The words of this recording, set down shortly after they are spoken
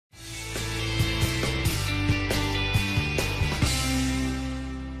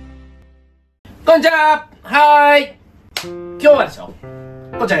こんにちは。はーい。今日はでしょ、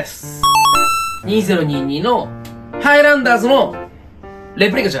こちらです。2022のハイランダーズの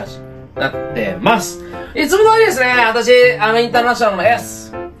レプリカジャージになってます。いつも通りですね、私、インターナショナルの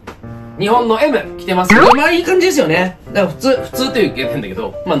S。日本の M 着てますけど、まあいい感じですよね。だから普通という言ってんだけ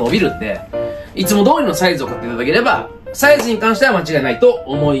ど、まあ伸びるんで、いつも通りのサイズを買っていただければ、サイズに関しては間違いないと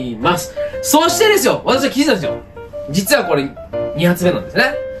思います。そしてですよ、私は気づいたんですよ。実はこれ、2発目なんです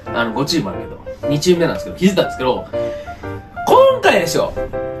ね。5チームあるけど、2チーム目なんですけど、気づいたんですけど、今回ですよ、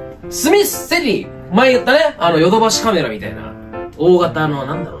スミス・セリー、前言ったね、ヨドバシカメラみたいな、大型の、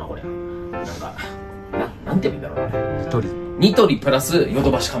なんだろうな、これ。なんて言うんだろうな、ニトリプラスヨド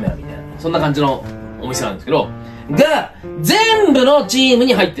バシカメラみたいな、そんな感じのお店なんですけど、が、全部のチーム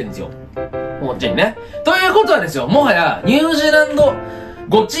に入ってるんですよ。こっちにね。ということはですよ、もはや、ニュージーランド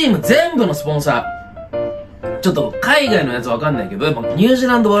5チーム全部のスポンサー、ちょっと海外のやつわかんないけど、やっぱニュージー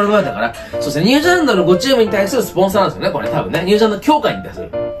ランドワールドワイドだから、そしてニュージーランドの5チームに対するスポンサーなんですよね、これ多分ね。ニュージーランド協会に対する。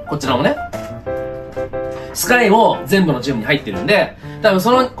こちらもね。スカイも全部のチームに入ってるんで、多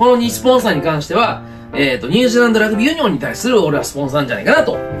分この2スポンサーに関しては、ニュージーランドラグビーユニオンに対する俺はスポンサーなんじゃないかな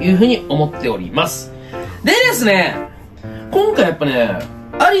というふうに思っております。でですね、今回やっぱね、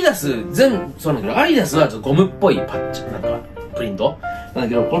アディダスそうなんだけど、アディダスはちょっとゴムっぽいパッチ、なんか、プリントなんだ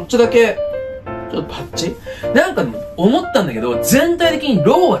けど、こっちだけ、ちょっとパッチなんか思ったんだけど、全体的に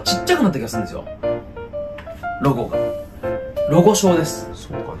ロゴがちっちゃくなった気がするんですよ。ロゴが。ロゴ章です。そ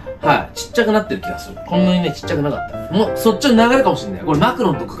うかな。はい。ちっちゃくなってる気がする。こんなにね、ちっちゃくなかった。もう、そっちの流れかもしれない。これマク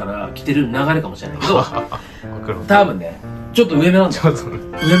ロのとこから来てる流れかもしれないけど、多分ね、ちょっと上目なんだよ。上目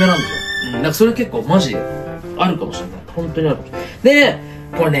なんですよ。なんかそれ結構マジであるかもしれない。本当にあるかもしれない。で、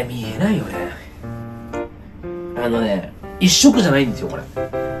これね、見えないよね。一色じゃないんですよ、これ。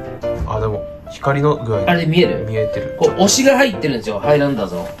あ、でも、光の具合。あれ見える？見えてる。こう、推しが入ってるんですよ、ハイランダー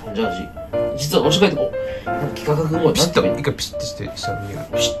ズのジャージ。実は推しが入ってこう、幾何学模様。ピシッと、一回ピシッとして、下見える。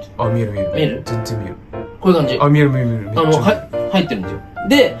ピシッと。あ、見える。見える？全然見える。こういう感じ。あ、見える。入ってるんですよ。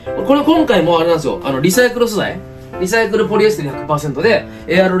で、これ今回もあれなんですよ、リサイクル素材。リサイクルポリエステル 100% で、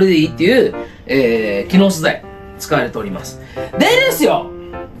エアロレディっていう、機能素材、使われております。で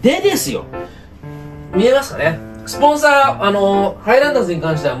ですよ見えますかね？スポンサー、ハイランダーズに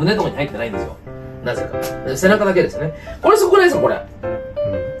関しては胸とかに入ってないんですよ。なぜか。背中だけですね。これそこないですか、これ。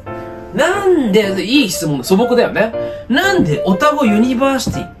なんで、いい質問で素朴だよね。なんでオタゴユニバー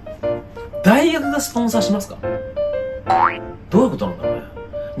シティ、大学がスポンサーしますか？どういうことなんだろうね。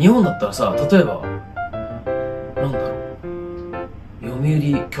日本だったらさ、例えば、なんだろう。読売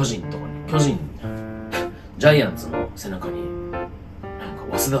巨人とかに、ジャイアンツの背中に、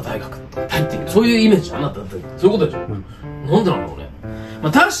早稲田大学とか入ってる。そういうイメージあなただったり。そういうことでしょ、なんでなんだろうね。ま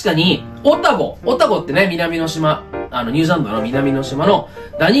あ確かに、オタゴってね、南の島、ニュージーランドの南の島の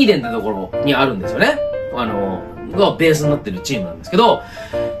ダニーデンってところにあるんですよね。がベースになってるチームなんですけど、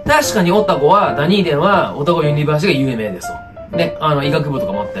確かにオタゴは、ダニーデンは、オタゴユニバーシティが有名ですと。で、医学部と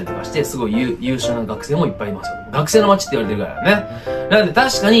かもあったりとかして、すごい優秀な学生もいっぱいいますよ。学生の街って言われてるからね。なので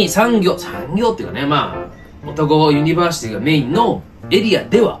確かに産業っていうかね、まあ、オタゴユニバーシティがメインのエリア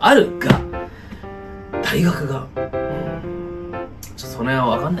ではあるが、大学が、ちょっとその辺は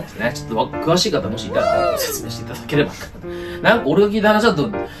わかんないですね。ちょっと詳しい方もしいたら説明していただければ。なんか俺が聞いた話だと、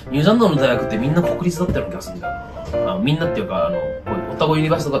ニュージーランドの大学ってみんな国立だったような気がするんだよな。みんなっていうか、オタゴユニ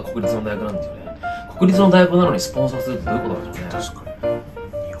バーシティとか国立の大学なんですよね。国立の大学なのにスポンサーするってどういうことなんでしょうね。確かに。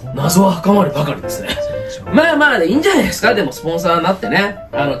謎は深まるばかりですね。まあまあ、いいんじゃないですか。でもスポンサーになってね、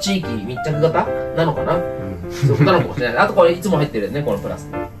地域密着型なのかな。そうなのかもしれない。あとこれいつも入ってるね、このプラス。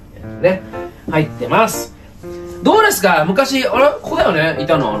ね。入ってます。どうですか？昔、ここだよね、い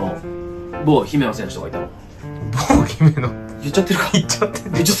たの、某姫野選手とかいたの。某姫野言っちゃってるか。言っちゃってた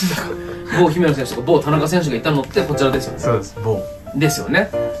か。某姫野選手とか、某田中選手がいたのってこちらですよね。そうです、某。ですよね。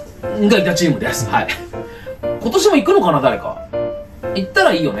がいたチームです。はい。今年も行くのかな、誰か。行った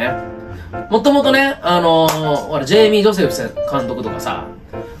らいいよね。もともとね、ほら、ジェイミー・ジョセフ監督とかさ、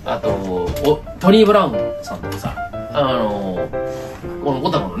あと、トニー・ブラウンさんとかさ、この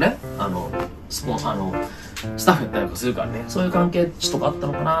オタゴのね、スタッフやったりとかするからね、そういう関係値とかあった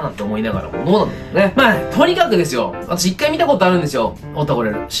のかななんて思いながらも、どうなんだろうね。まあ、とにかくですよ、私一回見たことあるんですよ、オタゴ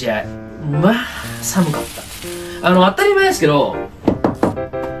で試合。まあ、寒かった。当たり前ですけど、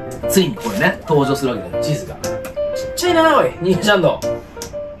ついにこれね、登場するわけだよ、地図が。ちっちゃいな、おい、ニュージーランド。わ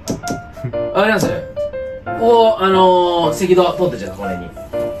かります？こう、赤道通ってじゃん、これに。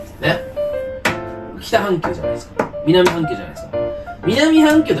ね。北半球じゃないですか。南半球じゃないですか。南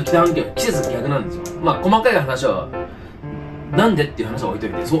半球と北半球は季節が逆なんですよ。まあ、細かい話は、なんでっていう話は置いとい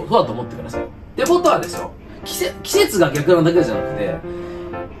て、そうだと思ってください。ってことはですよ、季節が逆なだけじゃなくて、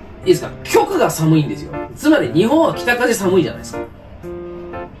いですか、極が寒いんですよ。つまり日本は北風寒いじゃないですか。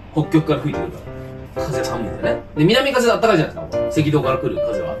北極から吹いてくるから。風寒いんだよね。で、南風は暖かいじゃないですか。赤道から来る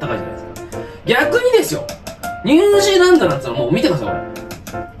風は暖かいじゃないですか。逆にですよ、ニュージーランドなんてのはもう見てください、これ。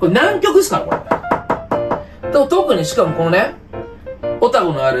これ南極ですから、これ。特にしかもこのね、オタ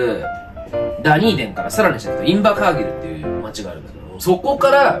ゴのあるダニーデンからさらにしていくとインバカーギルっていう街があるんですけど、そこか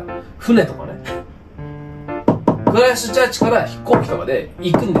ら船とかね、クライストチャーチから飛行機とかで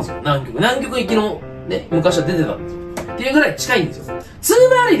行くんですよ、南極。南極行きのね、昔は出てたんですよ。っていうぐらい近いんですよ。つ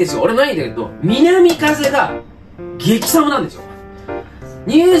まりですよ、俺ないんだけど、南風が激寒なんですよ。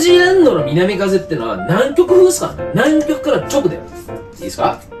ニュージーランドの南風ってのは南極風ですからね。南極から直で。いいです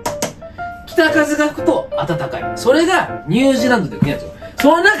か？北風が吹くと暖かい。それがニュージーランドで起きないんですよ。そ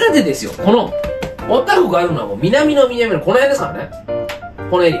の中でですよ、この、オタゴがあるのはもう南のこの辺ですからね。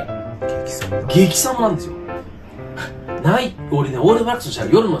このエリア。激寒なんですよ。俺ね、オールブラックスの試合、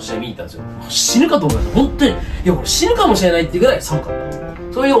夜の試合見に行ったんですよ。死ぬかと思いました。本当に。いや、これ死ぬかもしれないっていうぐらい寒かっ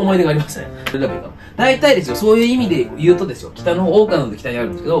た。そういう思い出がありますね。それだけか。大体ですよ、そういう意味で言うとですよ、北の方、オークランドの北にある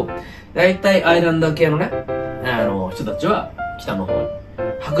んですけど、大体アイランダー系のね、人たちは北の方に、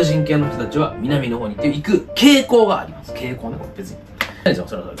白人系の人たちは南の方にって行く傾向があります。傾向ね、これ別に。ないですよ、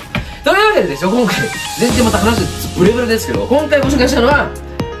それはそれで。というわけでですよ、今回、全然また話ブレブレですけど、今回ご紹介したのは、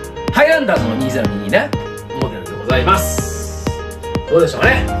ハイランダーズの2022ね、モデルでございます。どうでしょうか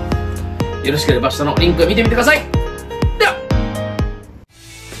ね。よろしければ下のリンク見てみてください。